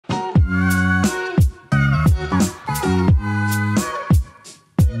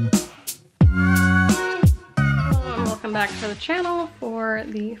the channel for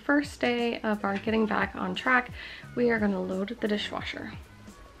the first day of our getting back on track. We are going to load the dishwasher.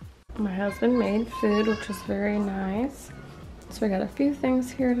 My husband made food, which was very nice. So we got a few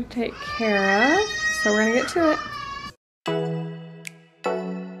things here to take care of. So we're going to get to it.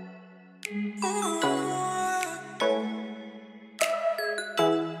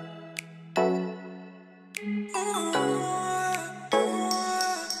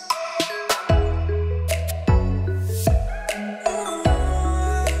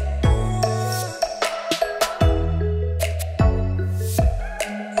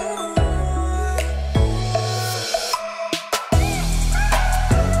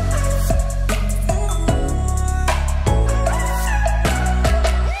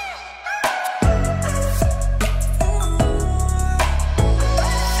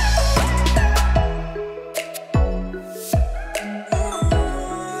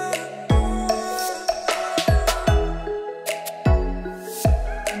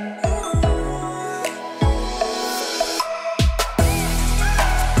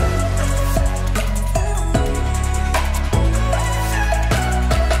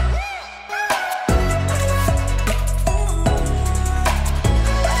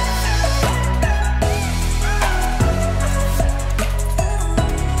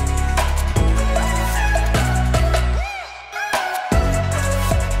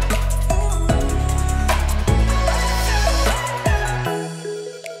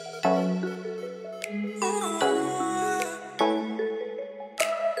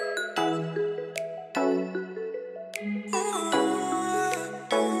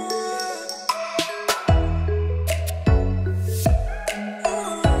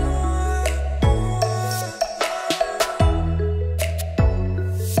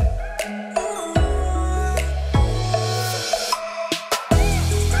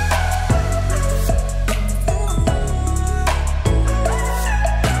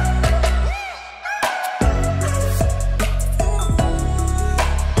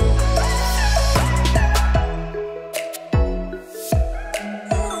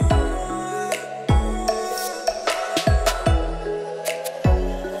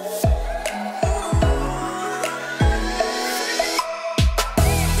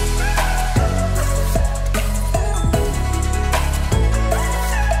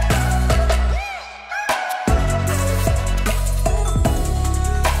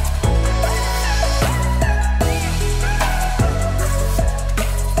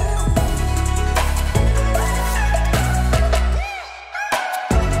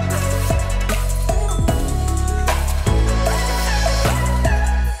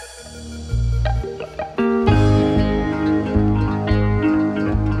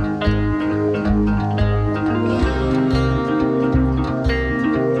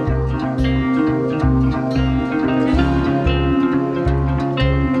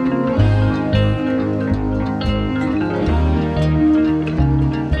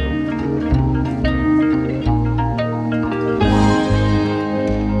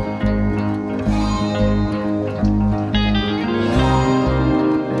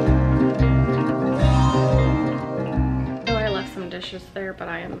 There, but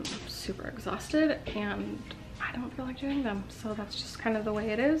I am super exhausted and I don't feel like doing them, so that's just kind of the way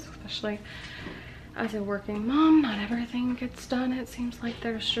it is, especially as a working mom. Not everything gets done. It seems like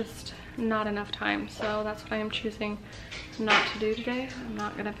there's just not enough time, so that's what I am choosing not to do today. I'm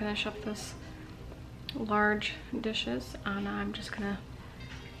not gonna finish up this large dishes and I'm just gonna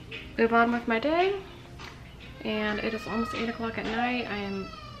move on with my day. And it is almost 8 o'clock at night. I am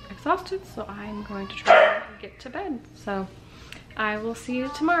exhausted, so I'm going to try and get to bed. So I will see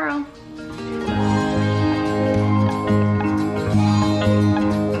you tomorrow.